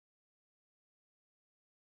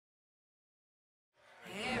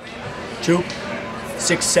Juke,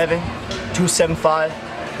 6'7", 275,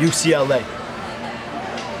 UCLA.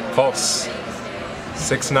 Pulse,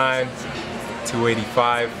 6'9",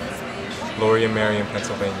 285, Lower Marion,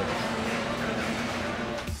 Pennsylvania.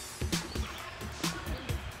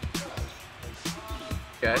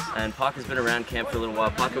 Guys, and Pac has been around camp for a little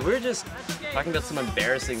while. Pac, we were just talking about some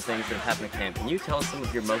embarrassing things that have happened at camp. Can you tell us some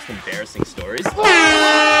of your most embarrassing stories?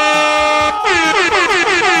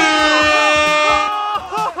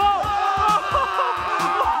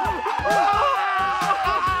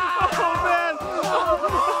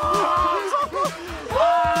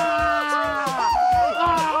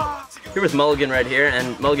 Here with Mulligan right here,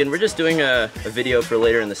 and Mulligan, we're just doing a video for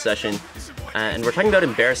later in the session, and we're talking about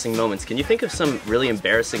embarrassing moments. Can you think of some really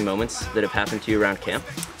embarrassing moments that have happened to you around camp?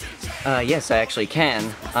 Yes, I actually can.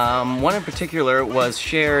 One in particular was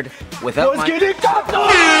shared without my...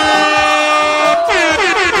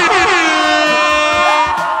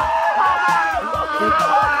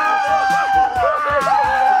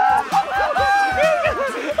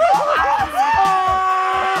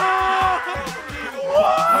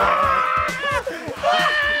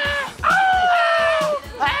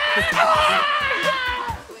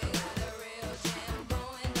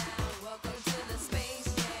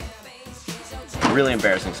 Really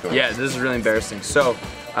embarrassing story. Yeah, this is really embarrassing. So,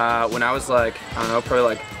 when I was like, I don't know, probably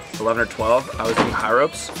like 11 or 12, I was doing high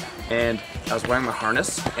ropes, and I was wearing my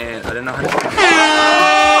harness, and I didn't know how to...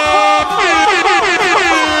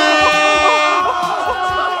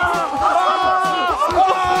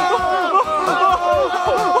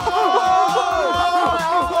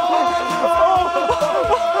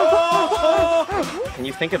 Can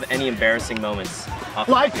you think of any embarrassing moments?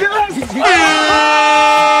 Like this!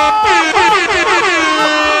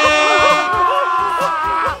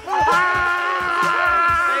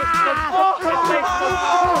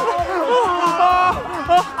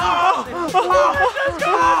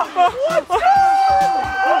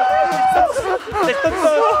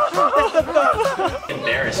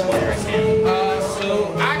 Embarrassed when you're at camp.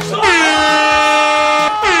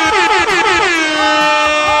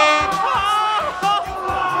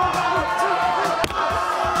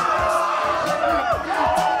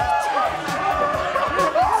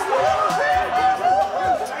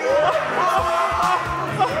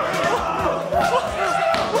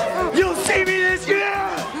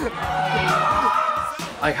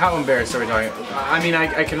 Like, how embarrassed are we talking? I mean,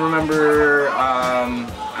 I can remember,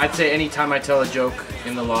 I'd say any time I tell a joke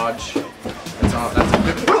in the lodge, that's all, that's a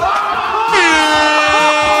good...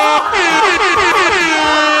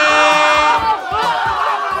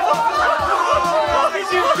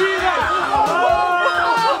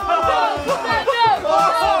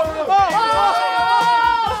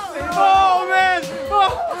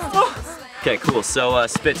 Okay, cool. So,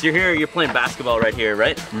 Spitz, you're here, you're playing basketball right here,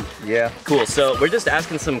 right? Yeah. Cool. So, we're just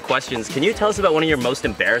asking some questions. Can you tell us about one of your most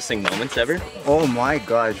embarrassing moments ever? Oh my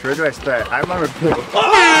gosh, where do I start? I remember...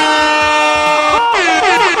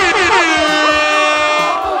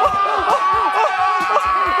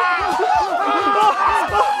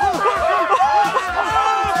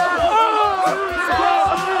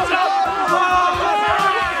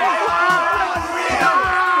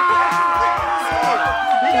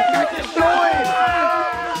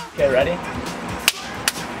 Okay, ready?